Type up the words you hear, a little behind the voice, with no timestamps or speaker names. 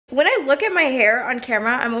When I look at my hair on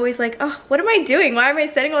camera, I'm always like, oh, what am I doing? Why am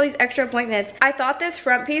I setting all these extra appointments? I thought this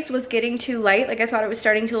front piece was getting too light. Like I thought it was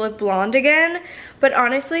starting to look blonde again, but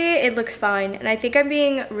honestly, it looks fine. And I think I'm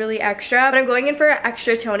being really extra, but I'm going in for an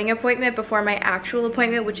extra toning appointment before my actual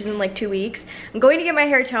appointment, which is in like 2 weeks. I'm going to get my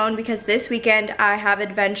hair toned because this weekend I have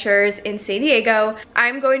adventures in San Diego.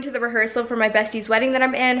 I'm going to the rehearsal for my bestie's wedding that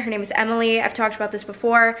I'm in. Her name is Emily. I've talked about this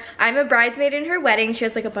before. I'm a bridesmaid in her wedding. She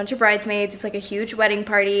has like a bunch of bridesmaids. It's like a huge wedding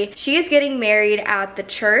party. She is getting married at the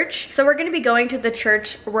church. So we're gonna be going to the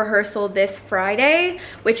church rehearsal this Friday,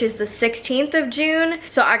 which is the 16th of June.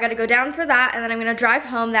 So I gotta go down for that, and then I'm gonna drive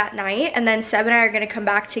home that night, and then Seb and I are gonna come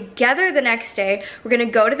back together the next day. We're gonna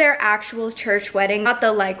go to their actual church wedding, not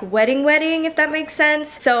the like wedding, if that makes sense.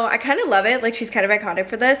 So I kind of love it. Like she's kind of iconic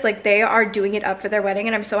for this. Like they are doing it up for their wedding,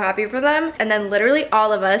 and I'm so happy for them. And then literally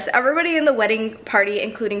all of us, everybody in the wedding party,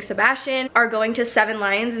 including Sebastian, are going to Seven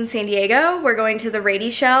Lions in San Diego. We're going to the Rady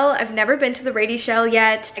Shell. I've never been to the Rady Shell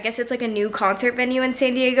yet. I guess it's like a new concert venue in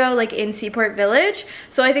San Diego, like in Seaport Village.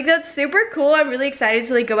 So I think that's super cool. I'm really excited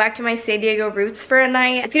to like go back to my San Diego roots for a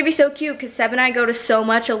night. It's gonna be so cute because Seb and I go to so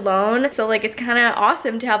much alone. So like it's kind of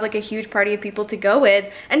awesome to have like a huge party of people to go with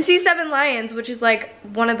and see Seven Lions, which is like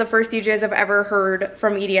one of the first DJs I've ever heard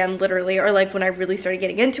from EDM, literally, or like when I really started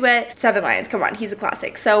getting into it. Seven Lions, come on, he's a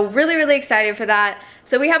classic. So really excited for that.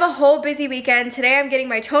 So we have a whole busy weekend. Today I'm getting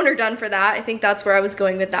my toner done for that. I think that's where I was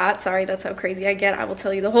going with that. Sorry, that's how crazy I get. I will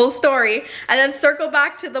tell you the whole story and then circle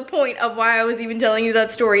back to the point of why I was even telling you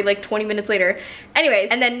that story like 20 minutes later. Anyways,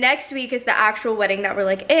 and then next week is the actual wedding that we're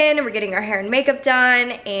like in, and we're getting our hair and makeup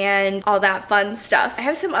done and all that fun stuff. I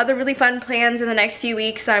have some other really fun plans in the next few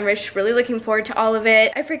weeks, so I'm just really looking forward to all of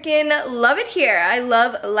it. I freaking love it here. I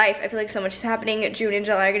love life. I feel like so much is happening. June and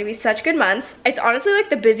July are gonna be such good months. It's honestly like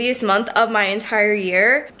the busiest month of my entire year,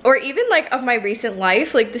 or even like of my recent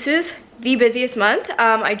life. Like this is the busiest month.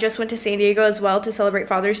 I just went to San Diego as well to celebrate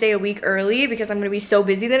Father's Day a week early because I'm gonna be so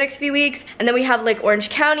busy the next few weeks. And then we have like Orange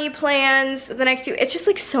County plans the next few. It's just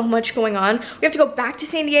like so much going on. We have to go back to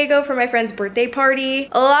San Diego for my friend's birthday party.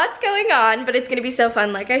 A lot's going on, but it's gonna be so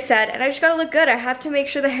fun, like I said. And I just gotta look good. I have to make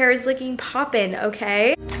sure the hair is looking poppin',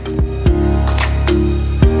 okay?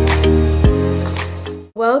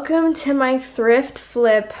 Welcome to my thrift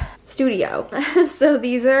flip studio. So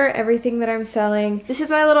these are everything that I'm selling. This is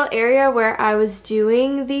my little area where I was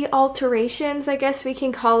doing the alterations, I guess we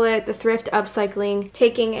can call it, the thrift upcycling,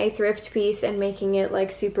 taking a thrift piece and making it like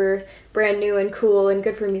super brand new and cool and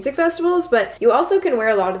good for music festivals. But you also can wear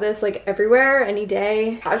a lot of this like everywhere, any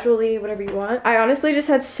day, casually, whatever you want. I honestly just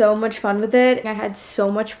had so much fun with it. I had so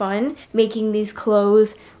much fun making these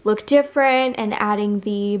clothes look different and adding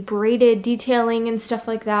the braided detailing and stuff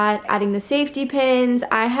like that, adding the safety pins.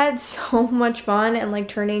 I had so much fun, and like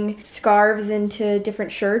turning scarves into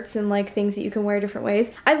different shirts and like things that you can wear different ways.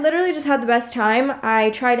 I literally just had the best time. I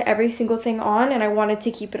tried every single thing on and I wanted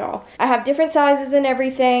to keep it all. I have different sizes and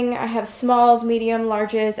everything. I have smalls, medium,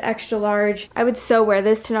 larges, extra large. I would so wear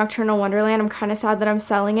this to Nocturnal Wonderland. I'm kind of sad that I'm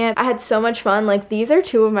selling it. I had so much fun. Like these are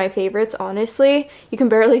two of my favorites, honestly. You can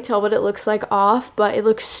barely tell what it looks like off, but it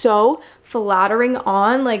looks so flattering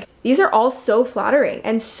on. Like these are all so flattering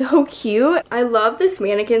and so cute. I love this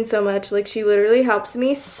mannequin so much. Like she literally helps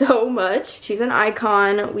me so much. She's an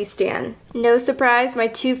icon. We stan. No surprise, my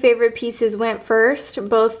two favorite pieces went first,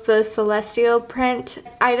 both the celestial print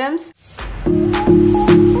items.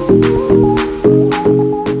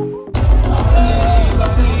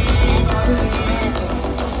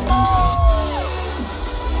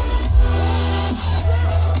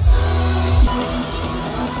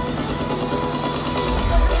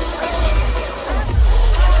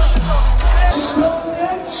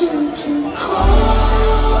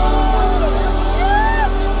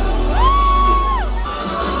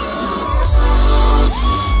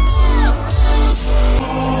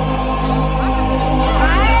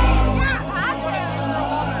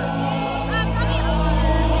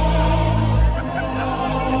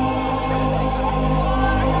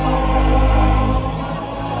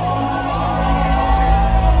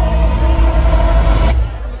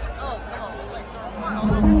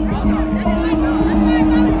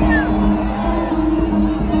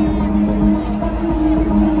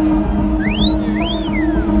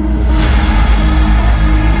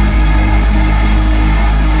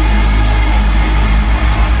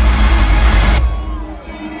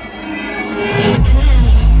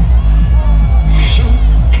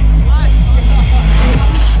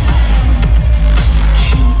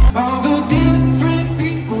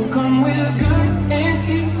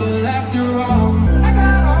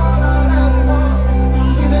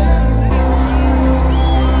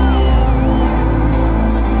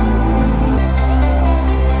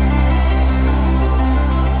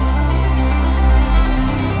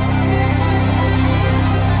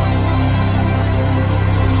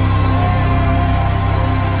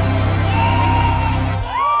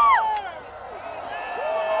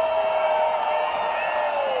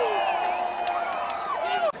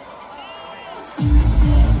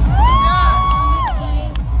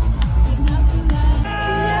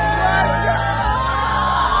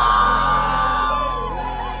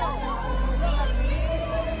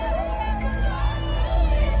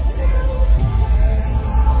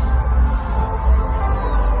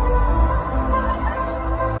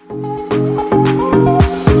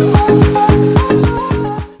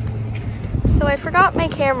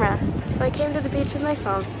 came to the beach with my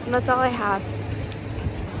phone, and that's all I have.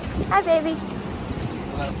 Hi, baby.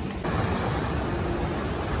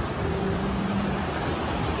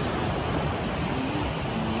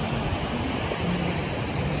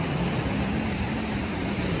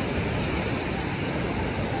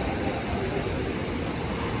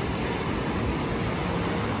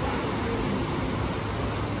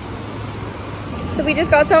 So we just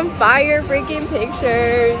got some fire freaking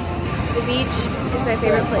pictures. The beach is my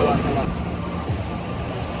favorite place.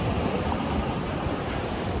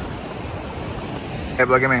 Hey,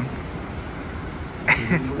 look at me.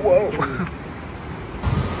 Whoa.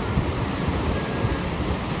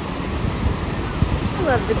 I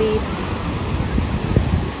love the beach.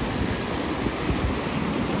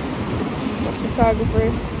 Photographer.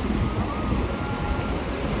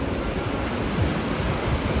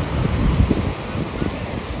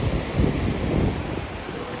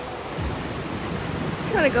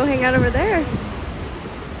 I'm gonna go hang out over there.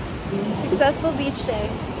 Successful beach day.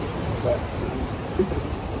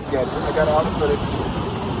 Yeah, I got all the footage.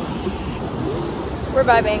 We're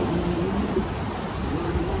vibing.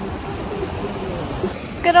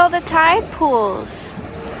 Look at all the tide pools.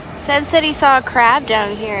 Seb said he saw a crab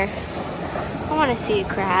down here. I want to see a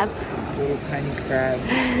crab. Little tiny crab.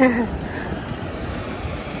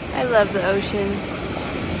 I love the ocean.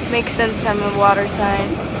 Makes sense I'm a water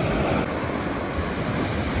sign.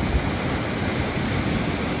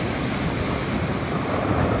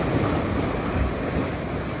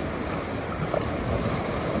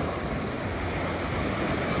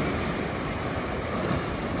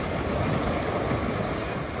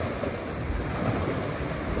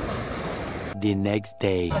 The next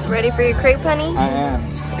day. Ready for your crepe, honey? I am.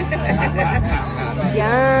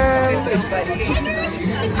 Yum.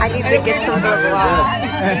 I need to get some for the vlog.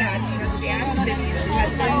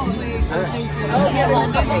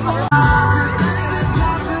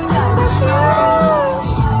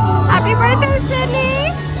 Happy birthday,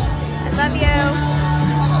 Sydney! I love you.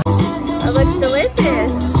 It looks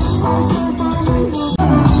delicious.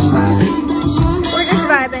 We're just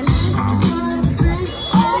vibing.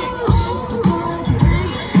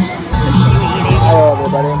 Hello,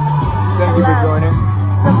 everybody. Thank you for joining.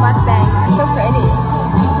 It's a mukbang. It's so pretty.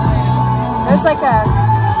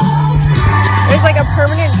 There's like a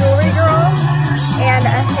permanent jewelry girl and a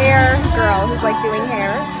hair girl who's like doing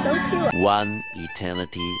hair. So cute. One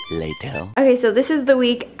eternity later. Okay, so this is the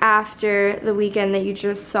week after the weekend that you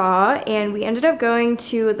just saw, and we ended up going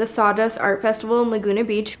to the Sawdust Art Festival in Laguna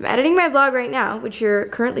Beach. I'm editing my vlog right now, which you're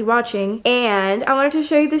currently watching, and I wanted to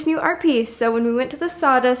show you this new art piece. So when we went to the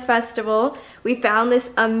Sawdust Festival, we found this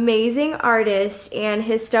amazing artist, and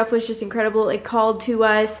his stuff was just incredible. It called to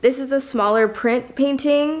us. This is a smaller print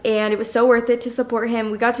painting, and it was so worth it to support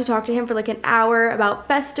him. We got to talk to him for like an hour about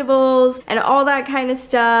festivals and all that kind of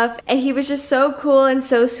stuff, and he was just so cool and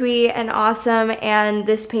so sweet and awesome, and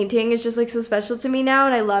this painting is just like so special to me now,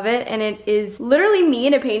 and I love it, and it is literally me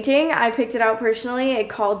in a painting. I picked it out personally. It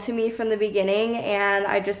called to me from the beginning, and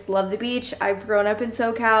I just love the beach. I've grown up in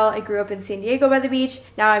SoCal. I grew up in San Diego by the beach.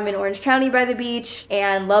 Now I'm in Orange County by the beach,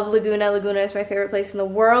 and love Laguna. Laguna is my favorite place in the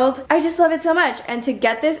world. I just love it so much, and to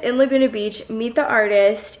get this in Laguna Beach, meet the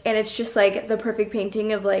artist, and it's just like the perfect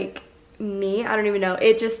painting of like me. I don't even know.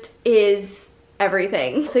 It just is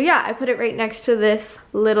everything. So yeah, I put it right next to this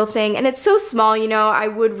little thing, and it's so small, you know. I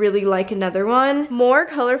would really like another one. More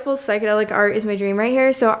colorful psychedelic art is my dream right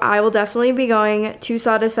here, so I will definitely be going to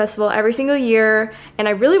Sawdust Festival every single year, and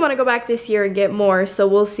I really want to go back this year and get more, so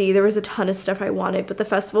we'll see. There was a ton of stuff I wanted, but the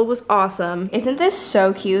festival was awesome. Isn't this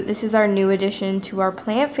so cute? This is our new addition to our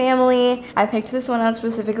plant family. I picked this one out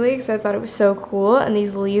specifically because I thought it was so cool, and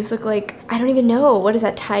these leaves look like, I don't even know, what is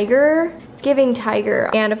that, tiger? Giving tiger.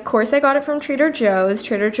 And of course I got it from Trader Joe's.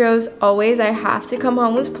 Trader Joe's, always I have to come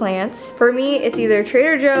home with plants. For me, it's either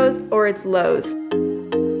Trader Joe's or it's Lowe's.